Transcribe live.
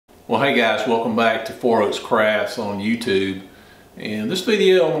Well, hey guys, welcome back to Four Oaks Crafts on YouTube. In this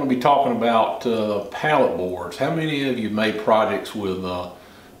video I'm going to be talking about pallet boards. How many of you made projects with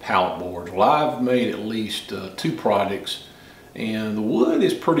pallet boards? Well, I've made at least 2 projects, and the wood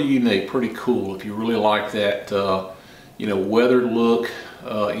is pretty unique, pretty cool. If you really like that weathered look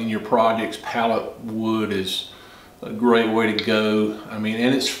in your projects, pallet wood is a great way to go. I mean,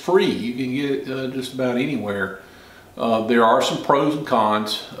 and it's free. You can get it just about anywhere. There are some pros and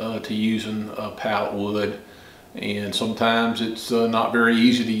cons to using pallet wood, and sometimes it's not very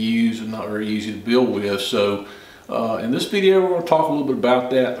easy to use and not very easy to build with. So in this video we're going to talk a little bit about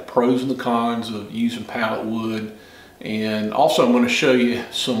that, the pros and the cons of using pallet wood, and also I'm going to show you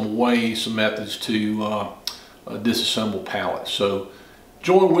some ways, some methods to disassemble pallets. So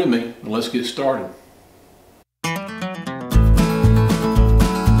join with me and let's get started.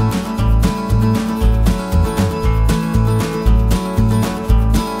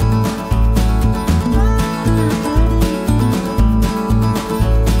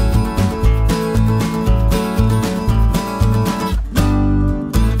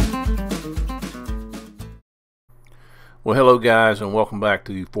 Well, hello guys, and welcome back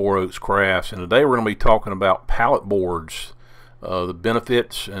to Four Oaks Crafts. And today we're going to be talking about pallet boards, the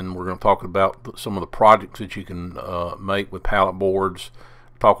benefits, and we're going to talk about some of the projects that you can make with pallet boards.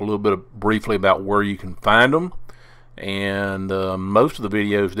 Talk a little bit briefly about where you can find them, and most of the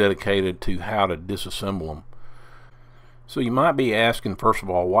video is dedicated to how to disassemble them. So you might be asking, first of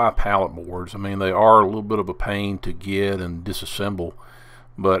all, why pallet boards? I mean, they are a little bit of a pain to get and disassemble.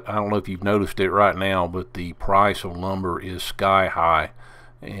 But I don't know if you've noticed it right now, but the price of lumber is sky high,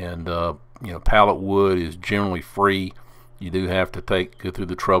 and pallet wood is generally free. You do have to go through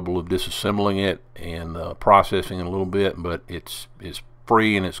the trouble of disassembling it and processing it a little bit, but it's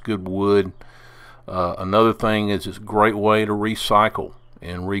free and it's good wood. Another thing is it's a great way to recycle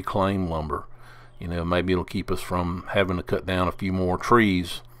and reclaim lumber. Maybe it'll keep us from having to cut down a few more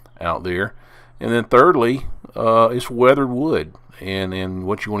trees out there. And then thirdly, it's weathered wood. And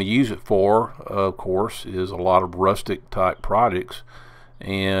what you want to use it for, of course, is a lot of rustic type projects,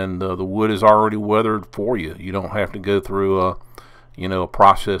 and the wood is already weathered for you. You don't have to go through a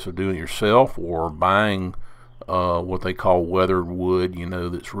process of doing it yourself or buying what they call weathered wood,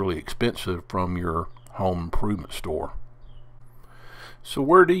 that's really expensive from your home improvement store. So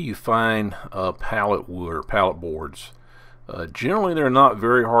where do you find pallet wood or pallet boards? Generally, they're not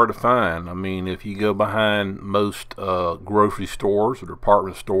very hard to find. I mean, if you go behind most grocery stores or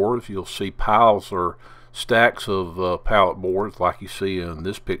department stores, you'll see piles or stacks of pallet boards like you see in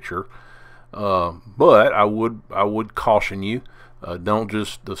this picture. But I would caution you, don't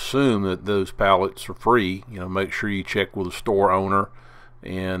just assume that those pallets are free. Make sure you check with the store owner,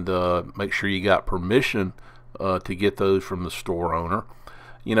 and make sure you got permission to get those from the store owner.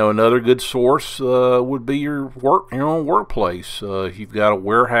 Another good source would be your own workplace. If you've got a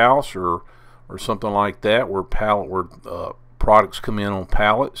warehouse or something like that where products come in on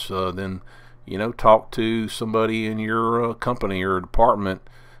pallets, then talk to somebody in your company or department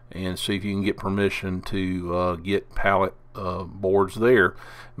and see if you can get permission to get pallet boards there.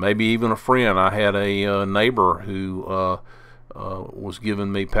 Maybe even a friend. I had a neighbor who was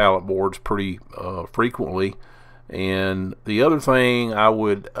giving me pallet boards pretty frequently. And the other thing I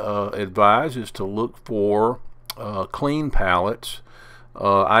would advise is to look for clean pallets.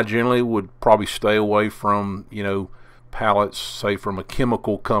 I generally would probably stay away from pallets, say from a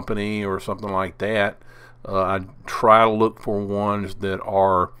chemical company or something like that. I try to look for ones that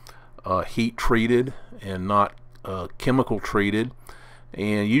are heat treated and not chemical treated,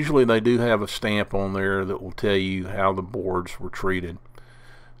 and usually they do have a stamp on there that will tell you how the boards were treated.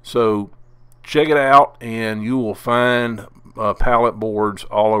 So check it out, and you will find pallet boards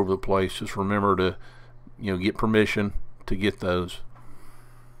all over the place. Just remember to get permission to get those.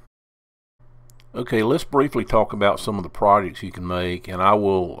 Okay, let's briefly talk about some of the projects you can make, and I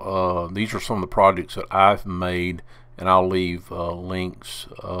will these are some of the projects that I've made, and I'll leave links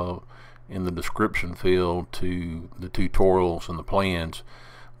in the description field to the tutorials and the plans.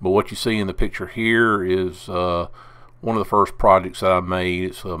 But what you see in the picture here is one of the first projects that I made.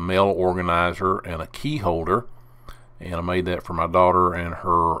 It's a mail organizer and a key holder, and I made that for my daughter and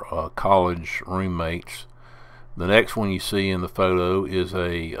her college roommates. The next one you see in the photo is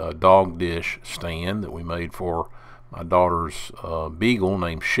a dog dish stand that we made for my daughter's beagle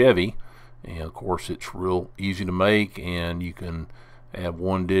named Chevy, and of course it's real easy to make, and you can have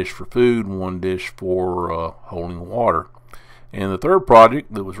one dish for food and one dish for holding water. And the third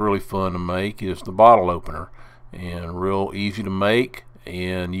project that was really fun to make is the bottle opener, and real easy to make,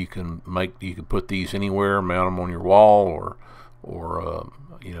 and you can put these anywhere, mount them on your wall or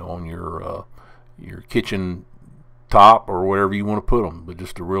you know, on your kitchen top or wherever you want to put them. But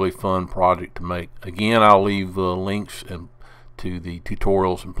just a really fun project to make. Again, I'll leave links to the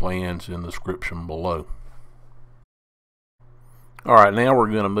tutorials and plans in the description below. Alright, now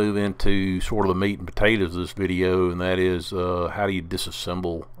we're going to move into sort of the meat and potatoes of this video, and that is how do you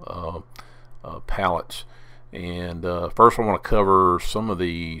disassemble pallets. And first I want to cover some of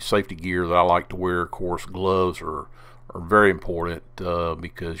the safety gear that I like to wear. Of course, gloves are very important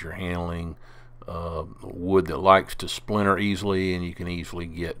because you're handling wood that likes to splinter easily, and you can easily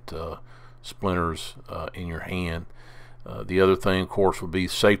get splinters in your hand. The other thing, of course, would be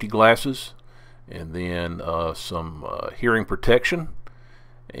safety glasses, and then some hearing protection,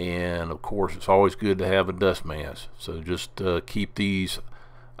 and of course it's always good to have a dust mask. So just keep these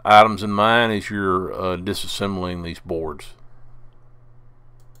items in mind as you're disassembling these boards.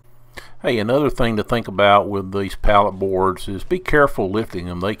 Hey, another thing to think about with these pallet boards is be careful lifting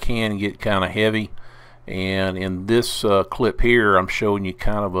them. They can get kind of heavy, and in this clip here I'm showing you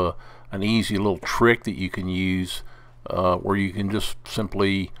kind of an easy little trick that you can use where you can just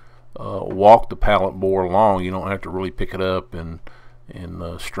simply walk the pallet board along. You don't have to really pick it up and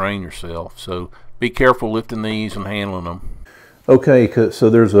strain yourself. So be careful lifting these and handling them. Okay, so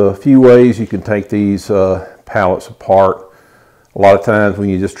there's a few ways you can take these pallets apart. A lot of times when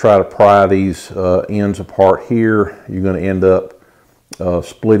you just try to pry these ends apart here, you're going to end up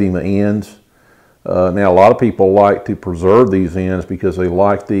splitting the ends. Now a lot of people like to preserve these ends because they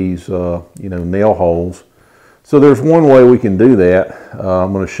like these you know, nail holes. So there's one way we can do that.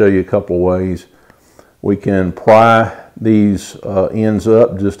 I'm going to show you a couple of ways. We can pry these ends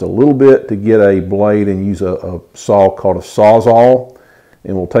up just a little bit to get a blade and use a saw called a sawzall,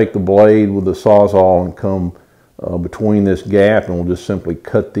 and we'll take the blade with the sawzall and come between this gap, and we'll just simply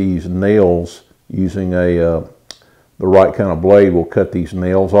cut these nails using the right kind of blade. We'll cut these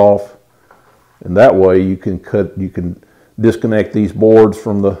nails off, and that way you can disconnect these boards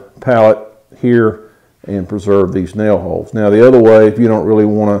from the pallet here and preserve these nail holes. Now the other way, if you don't really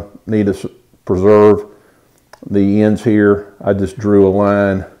need to preserve the ends here, I just drew a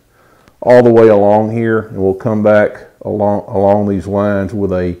line all the way along here, and we'll come back along these lines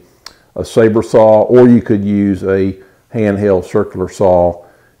with a saber saw, or you could use a handheld circular saw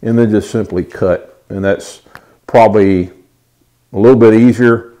and then just simply cut, and that's probably a little bit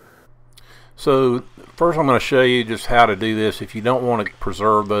easier. So first I'm going to show you just how to do this. If you don't want to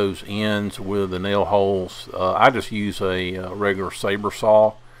preserve those ends with the nail holes, I just use a regular saber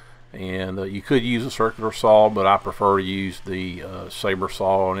saw, and you could use a circular saw, but I prefer to use the saber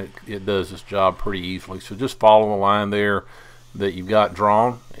saw, and it does this job pretty easily. So just follow the line there that you've got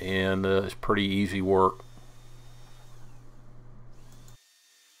drawn, and it's pretty easy work.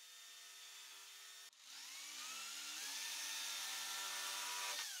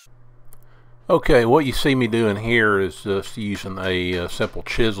 Okay, what you see me doing here is just using a simple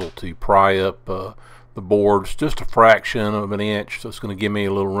chisel to pry up the boards just a fraction of an inch, so it's going to give me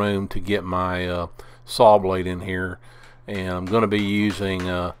a little room to get my saw blade in here. And I'm going to be using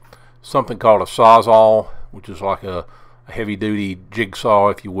something called a sawzall, which is like a heavy-duty jigsaw,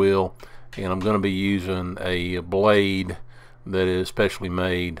 if you will, and I'm going to be using a blade that is specially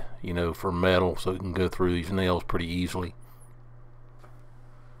made, you know, for metal, so it can go through these nails pretty easily.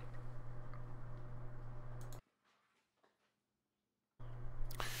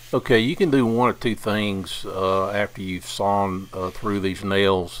 Okay, you can do one or two things after you've sawn through these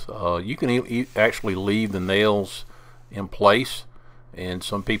nails. You can actually leave the nails in place, and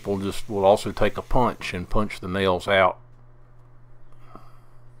some people just will also take a punch and punch the nails out.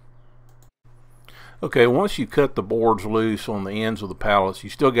 Okay, once you cut the boards loose on the ends of the pallets, you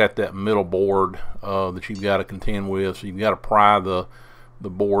still got that middle board that you've got to contend with, so you've got to pry the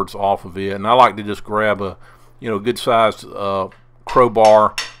boards off of it. And I like to just grab a good sized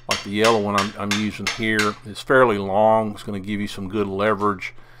crowbar, like the yellow one I'm using here. It's fairly long. It's going to give you some good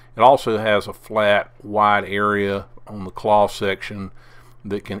leverage. It also has a flat, wide area on the claw section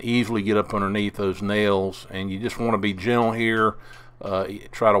that can easily get up underneath those nails, and you just want to be gentle here.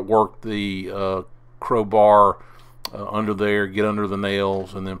 Try to work the crowbar under there, get under the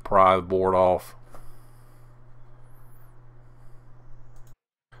nails, and then pry the board off.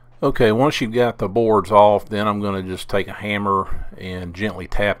 Okay, once you've got the boards off, then I'm going to just take a hammer and gently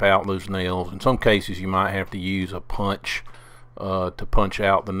tap out those nails. In some cases you might have to use a punch to punch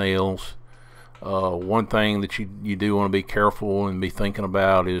out the nails. One thing that you do want to be careful and be thinking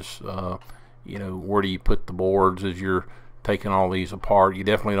about is where do you put the boards as you're taking all these apart. You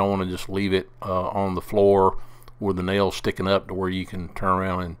definitely don't want to just leave it on the floor with the nails sticking up to where you can turn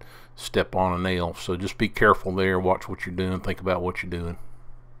around and step on a nail. So just be careful there, watch what you're doing, think about what you're doing.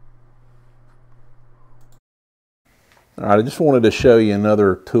 All right, I just wanted to show you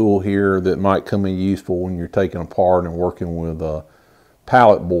another tool here that might come in useful when you're taking apart and working with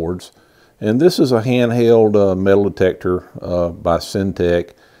pallet boards. And this is a handheld metal detector by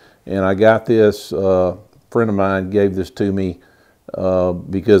Syntec. And I got this, a friend of mine gave this to me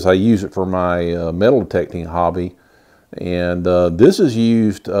because I use it for my metal detecting hobby. And this is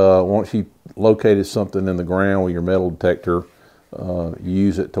used once you located something in the ground with your metal detector,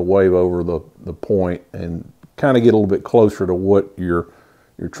 use it to wave over the point and kind of get a little bit closer to what you're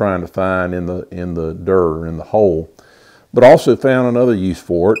trying to find in the dirt or in the hole. But also found another use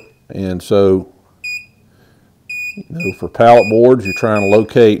for it. And so, you know, for pallet boards, you're trying to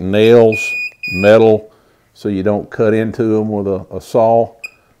locate nails, metal, so you don't cut into them with a saw.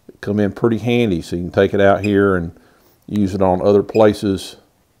 They come in pretty handy, so you can take it out here and use it on other places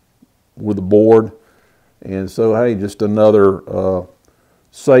with the board. And so, hey, just another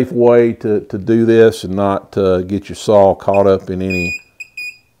safe way to do this and not get your saw caught up in any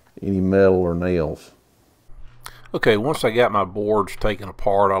metal or nails. Okay, once I got my boards taken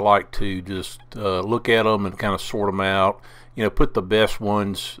apart, I like to just look at them and kind of sort them out. You know, put the best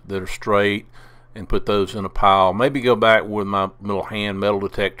ones that are straight and put those in a pile. Maybe go back with my little hand metal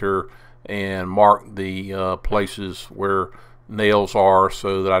detector and mark the places where nails are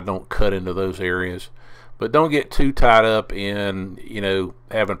so that I don't cut into those areas. But don't get too tied up in, you know,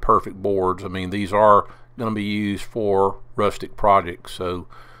 having perfect boards. I mean, these are going to be used for rustic projects, so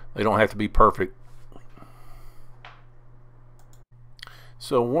they don't have to be perfect.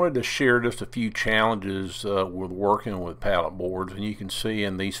 So I wanted to share just a few challenges with working with pallet boards, and you can see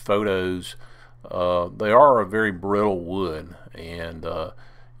in these photos they are a very brittle wood, and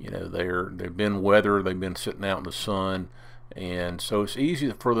you know, they've been weathered, they've been sitting out in the sun, and so it's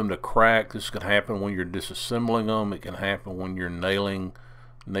easy for them to crack. This can happen when you're disassembling them. It can happen when you're nailing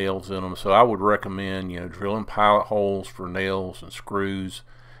nails in them. So I would recommend, you know, drilling pilot holes for nails and screws,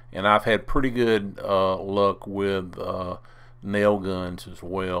 and I've had pretty good luck with nail guns as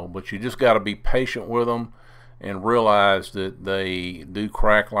well. But you just got to be patient with them and realize that they do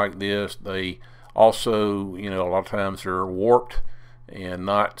crack like this. They also, you know, a lot of times they're warped and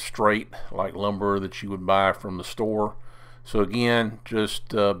not straight like lumber that you would buy from the store. So again,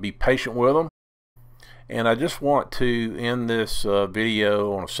 just be patient with them. And I just want to end this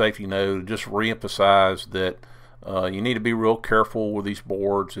video on a safety note, just re-emphasize that you need to be real careful with these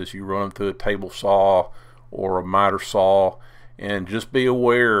boards as you run them through a table saw or a miter saw. And just be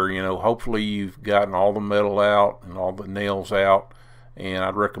aware, you know, hopefully you've gotten all the metal out and all the nails out. And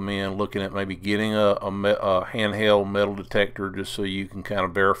I'd recommend looking at maybe getting a handheld metal detector just so you can kind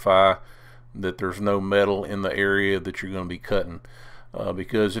of verify that there's no metal in the area that you're going to be cutting.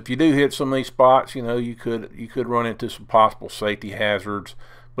 Because if you do hit some of these spots, you know, you could run into some possible safety hazards,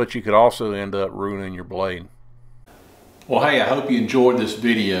 but you could also end up ruining your blade. Well, hey, I hope you enjoyed this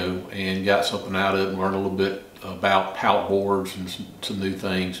video and got something out of it and learned a little bit about pallet boards and some new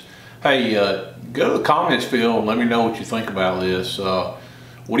things. Hey, go to the comments field and let me know what you think about this.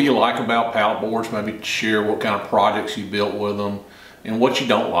 What do you like about pallet boards? Maybe share what kind of projects you built with them and what you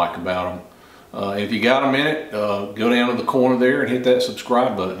don't like about them. If you got a minute, go down to the corner there and hit that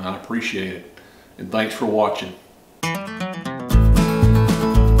subscribe button. I appreciate it. And thanks for watching.